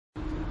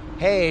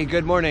Hey,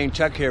 good morning.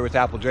 Chuck here with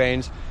Apple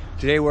Drains.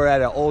 Today we're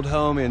at an old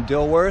home in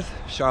Dilworth,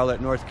 Charlotte,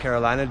 North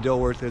Carolina.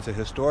 Dilworth is a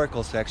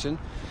historical section.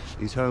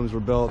 These homes were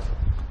built,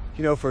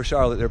 you know, for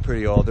Charlotte, they're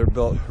pretty old. They're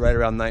built right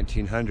around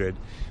 1900.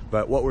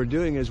 But what we're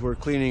doing is we're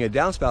cleaning a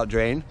downspout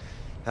drain.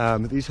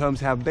 These homes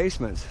have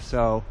basements,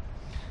 so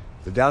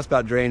the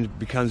downspout drain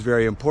becomes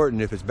very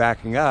important. If it's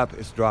backing up,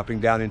 it's dropping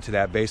down into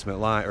that basement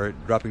line, or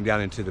dropping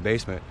down into the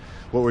basement.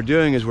 What we're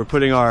doing is we're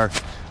putting our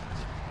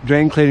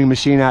drain cleaning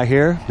machine out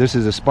here. This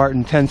is a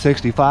Spartan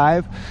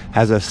 1065,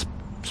 has a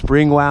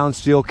spring wound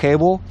steel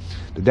cable.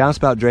 The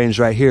downspout drain's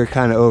right here,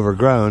 kind of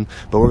overgrown,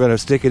 but we're going to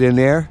stick it in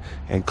there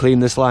and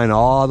clean this line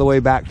all the way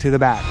back to the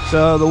back.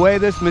 So the way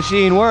this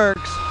machine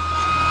works,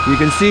 you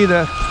can see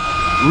the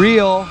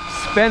reel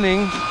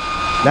spinning.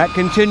 That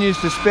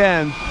continues to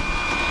spin.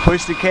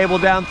 Push the cable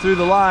down through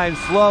the line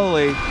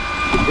slowly.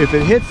 If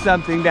it hits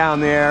something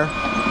down there,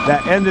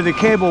 that end of the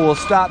cable will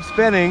stop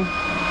spinning,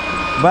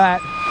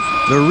 but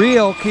the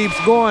reel keeps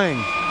going.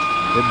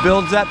 It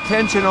builds up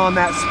tension on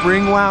that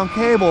spring wound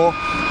cable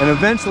and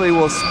eventually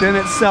will spin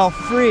itself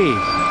free.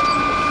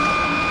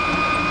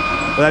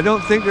 But I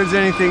don't think there's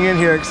anything in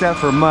here except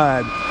for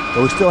mud,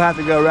 but we still have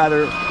to go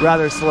rather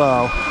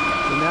slow.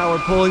 So now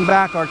we're pulling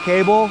back our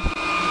cable.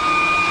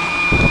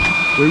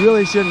 We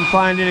really shouldn't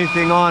find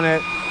anything on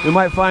it. We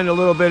might find a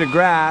little bit of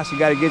grass. You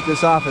got to get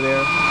this off of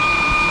there.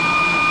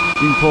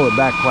 You can pull it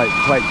back quite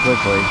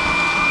quickly.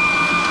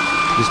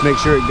 Just make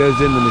sure it goes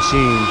in the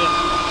machine.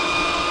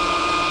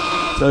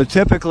 So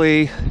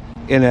typically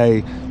in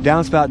a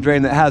downspout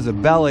drain that has a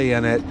belly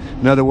in it,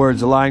 in other words,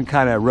 the line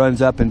kind of runs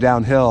up and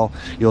downhill,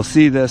 you'll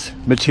see this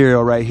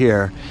material right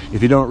here.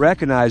 If you don't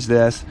recognize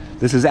this,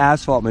 this is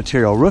asphalt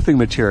material, roofing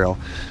material,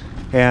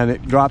 and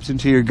it drops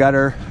into your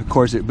gutter. Of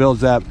course, it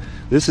builds up.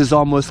 This is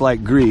almost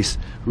like grease.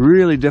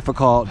 Really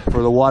difficult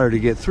for the water to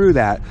get through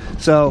that.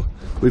 So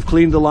we've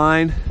cleaned the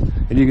line,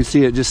 and you can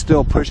see it just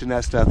still pushing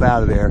that stuff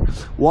out of there.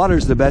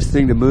 Water's the best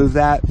thing to move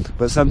that,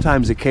 but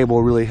sometimes the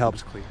cable really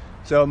helps clean.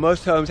 So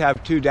most homes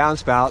have two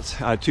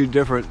downspouts, two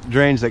different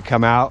drains that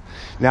come out.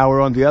 Now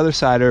we're on the other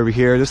side over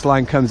here. This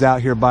line comes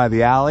out here by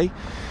the alley.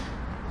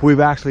 We've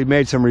actually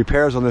made some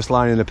repairs on this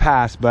line in the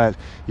past, but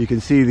you can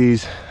see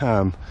these,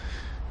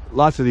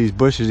 lots of these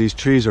bushes, these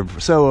trees are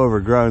so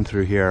overgrown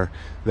through here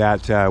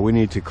that we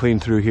need to clean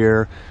through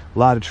here. A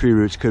lot of tree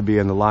roots could be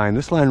in the line.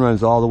 This line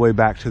runs all the way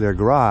back to their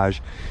garage,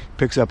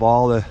 picks up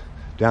all the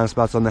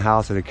downspouts on the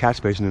house and a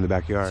catch basin in the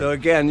backyard. So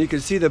again, you can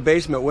see the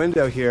basement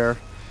window here.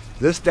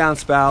 This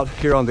downspout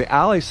here on the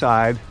alley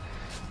side,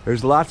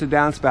 there's lots of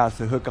downspouts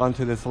that hook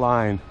onto this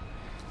line.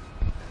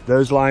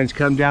 Those lines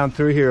come down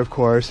through here, of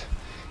course,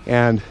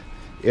 and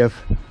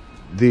if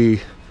the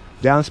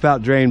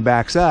downspout drain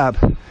backs up,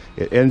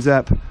 it ends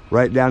up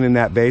right down in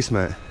that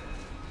basement.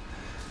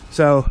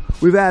 So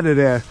we've added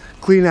a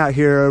clean out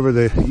here over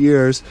the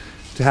years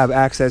to have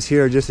access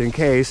here just in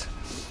case,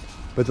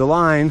 but the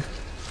line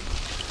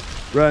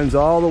runs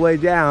all the way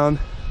down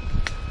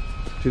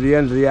to the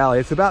end of the alley.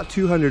 It's about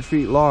 200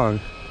 feet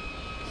long.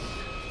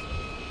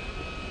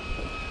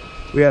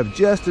 We have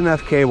just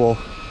enough cable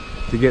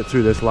to get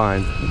through this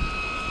line.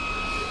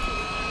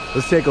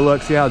 Let's take a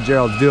look, see how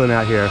Gerald's doing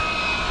out here.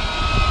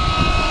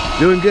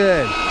 Doing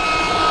good.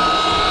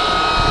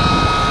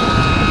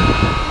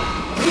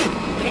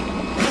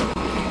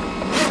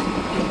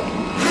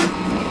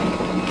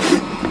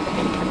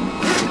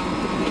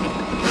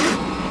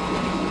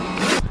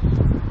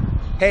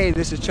 Hey,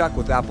 this is Chuck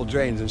with Apple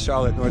Drains in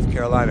Charlotte, North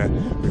Carolina,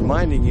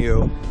 reminding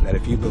you that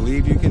if you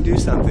believe you can do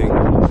something,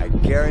 I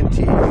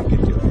guarantee you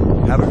can do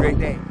it. Have a great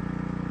day.